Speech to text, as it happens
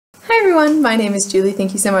everyone, my name is Julie,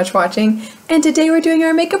 thank you so much for watching, and today we're doing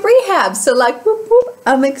our makeup rehab, so like, whoop whoop,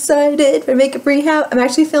 I'm excited for makeup rehab. I'm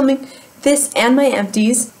actually filming this and my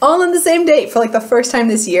empties all on the same date for like the first time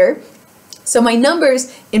this year, so my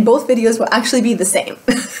numbers in both videos will actually be the same,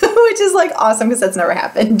 which is like awesome because that's never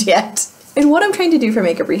happened yet. And what I'm trying to do for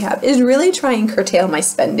makeup rehab is really try and curtail my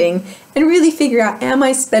spending and really figure out, am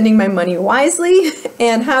I spending my money wisely,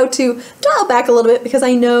 and how to dial back a little bit, because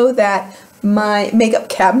I know that my makeup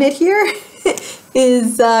cabinet here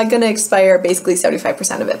is gonna expire basically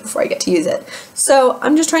 75% of it before I get to use it. So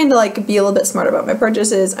I'm just trying to like be a little bit smarter about my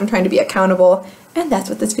purchases. I'm trying to be accountable, and that's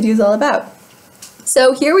what this video is all about.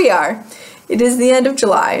 So here we are. It is the end of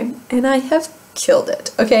July, and I have killed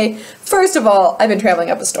it, okay? First of all, I've been traveling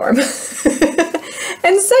up a storm.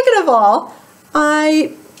 And second of all,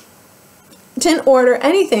 I didn't order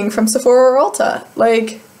anything from Sephora or ULTA.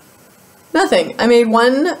 Like, nothing. I made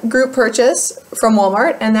one group purchase from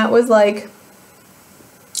Walmart, and that was like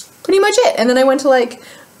pretty much it. And then I went to like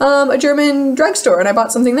a German drugstore and I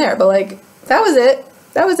bought something there, but like that was it.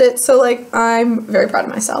 That was it. So like I'm very proud of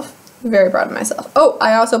myself. Very proud of myself. Oh,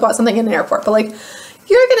 I also bought something in the airport, but like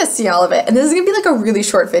you're gonna see all of it. And this is gonna be like a really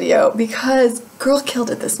short video because girl killed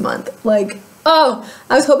it this month. Like, oh,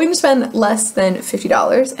 I was hoping to spend less than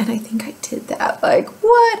 $50 and I think I did that. Like,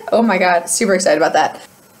 what? Oh my God, super excited about that.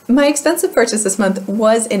 My expensive purchase this month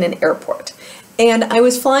was in an airport, and I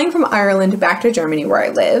was flying from Ireland back to Germany where I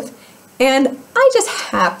live, and I just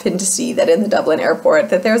happened to see that in the Dublin airport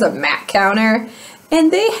that there's a MAC counter,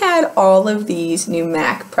 and they had all of these new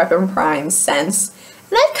MAC Prep and Prime scents,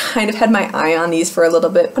 and I kind of had my eye on these for a little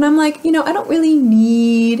bit, but I'm like, you know, I don't really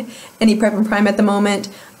need any Prep and Prime at the moment.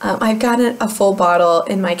 I've got a full bottle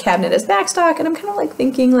in my cabinet as backstock, and I'm kind of like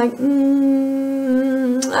thinking like,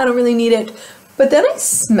 I don't really need it. But then I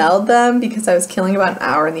smelled them because I was killing about an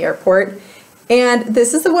hour in the airport, and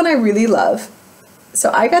this is the one I really love. So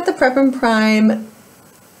I got the Prep and Prime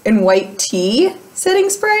in white tea setting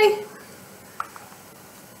spray.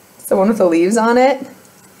 It's the one with the leaves on it.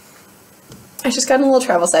 I just got in a little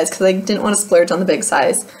travel size because I didn't want to splurge on the big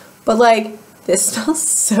size. But like, this smells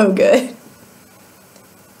so good.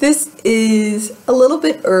 This is a little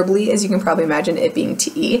bit herbally, as you can probably imagine it being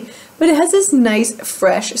tea, but it has this nice,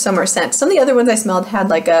 fresh summer scent. Some of the other ones I smelled had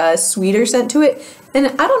like a sweeter scent to it, and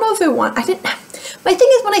I don't know if my thing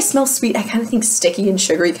is when I smell sweet, I kind of think sticky and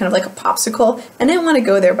sugary, kind of like a popsicle, and I didn't want to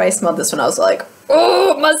go there, but I smelled this one, I was like,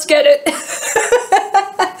 oh, must get it.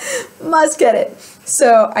 Must get it.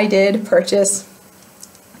 So I did purchase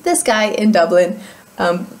this guy in Dublin,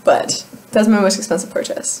 but that's my most expensive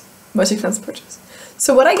purchase. Most expensive purchase.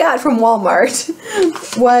 So what I got from Walmart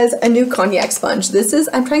was a new cognac sponge. This is,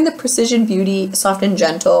 I'm trying the Precision Beauty Soft and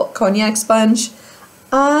Gentle cognac sponge.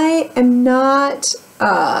 I am not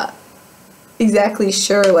exactly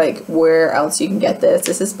sure like where else you can get this.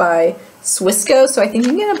 This is by Swissco, so I think you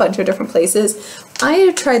can get a bunch of different places. I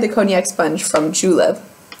have tried the cognac sponge from Julep,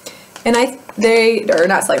 and they are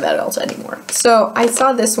not selling that at Ulta anymore. So I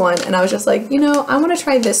saw this one and I was just like, you know, I want to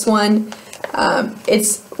try this one.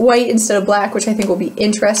 It's white instead of black, which I think will be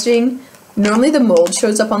interesting. Normally the mold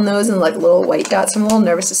shows up on those in like little white dots. I'm a little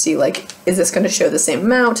nervous to see like, is this going to show the same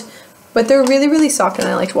amount? But they're really, really soft, and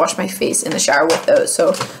I like to wash my face in the shower with those.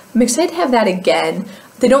 So I'm excited to have that again.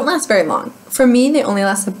 They don't last very long. For me, they only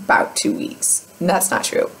last about 2 weeks. And that's not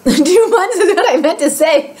true. 2 months is what I meant to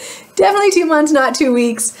say. Definitely 2 months, not 2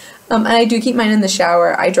 weeks. And I do keep mine in the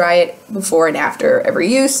shower. I dry it before and after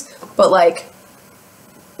every use, but like,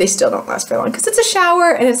 they still don't last very long because it's a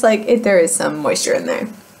shower and it's like, there is some moisture in there.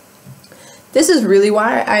 This is really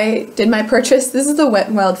why I did my purchase. This is the Wet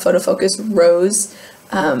n Wild Photo Focus Rose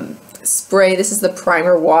spray. This is the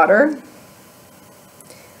primer water.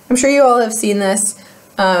 I'm sure you all have seen this.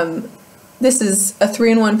 This is a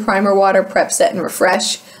 3-in-1 primer water prep set and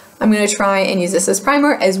refresh. I'm going to try and use this as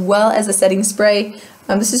primer as well as a setting spray.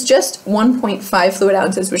 This is just 1.5 fluid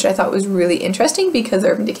ounces, which I thought was really interesting because the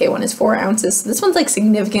Urban Decay one is 4 ounces. So this one's like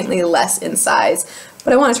significantly less in size,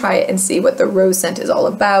 but I want to try it and see what the rose scent is all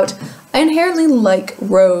about. I inherently like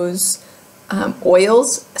rose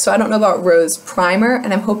oils, so I don't know about rose primer,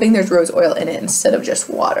 and I'm hoping there's rose oil in it instead of just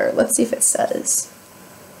water. Let's see if it says.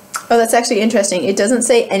 Oh, that's actually interesting. It doesn't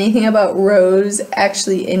say anything about rose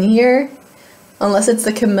actually in here, unless it's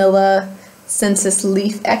the Camilla Sensis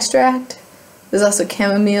leaf extract. There's also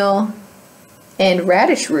chamomile and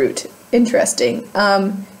radish root. Interesting.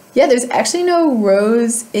 Yeah, there's actually no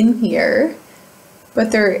rose in here,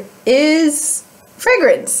 but there is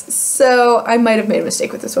fragrance. So I might have made a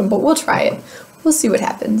mistake with this one, but we'll try it. We'll see what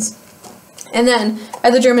happens. And then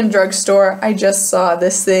at the German drugstore, I just saw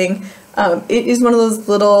this thing. It is one of those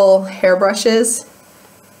little hairbrushes.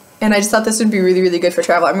 And I just thought this would be really, really good for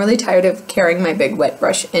travel. I'm really tired of carrying my big wet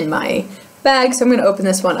brush in my bag, so I'm going to open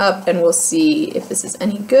this one up and we'll see if this is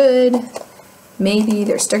any good. Maybe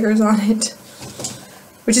there's stickers on it,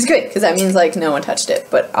 which is good because that means like no one touched it,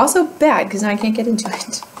 but also bad because now I can't get into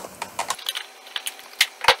it.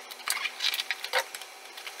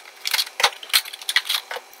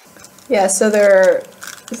 Yeah, so they're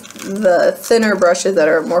the thinner brushes that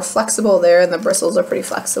are more flexible there, and the bristles are pretty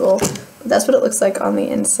flexible. That's what it looks like on the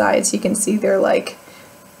inside, so you can see they're like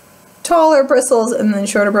taller bristles and then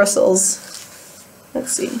shorter bristles.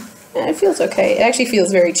 Let's see. Yeah, it feels okay. It actually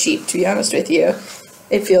feels very cheap, to be honest with you.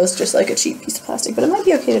 It feels just like a cheap piece of plastic, but it might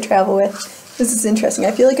be okay to travel with. This is interesting.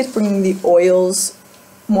 I feel like it's bringing the oils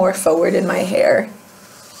more forward in my hair.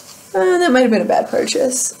 That might have been a bad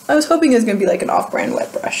purchase. I was hoping it was going to be like an off-brand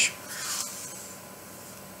wet brush.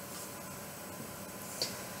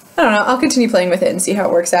 I don't know, I'll continue playing with it and see how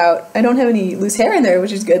it works out. I don't have any loose hair in there,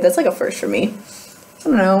 which is good. That's like a first for me. I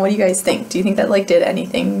don't know, what do you guys think? Do you think that like did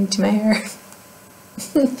anything to my hair?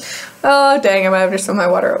 Oh dang, I might have just thrown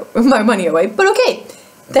my money away. But okay,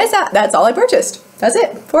 that's all I purchased. That's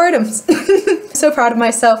it, 4 items. So proud of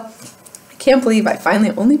myself. I can't believe I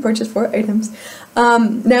finally only purchased 4 items.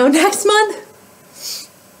 Now next month,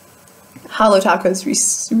 Holo Taco's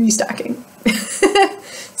restocking.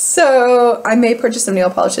 So I may purchase some nail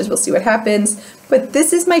polishes, we'll see what happens, but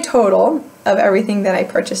this is my total of everything that I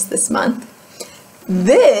purchased this month.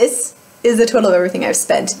 This is the total of everything I've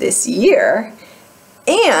spent this year,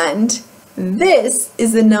 and this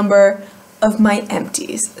is the number of my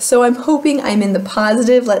empties. So I'm hoping I'm in the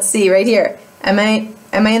positive. Let's see right here. Am I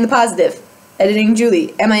in the positive? Editing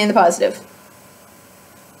Julie, am I in the positive?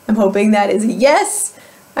 I'm hoping that is a yes.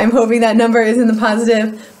 I'm hoping that number is in the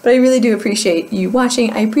positive, but I really do appreciate you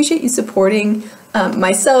watching. I appreciate you supporting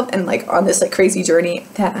myself and like on this like crazy journey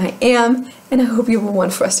that I am, and I hope you have a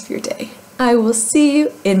wonderful rest of your day. I will see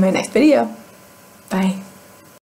you in my next video. Bye.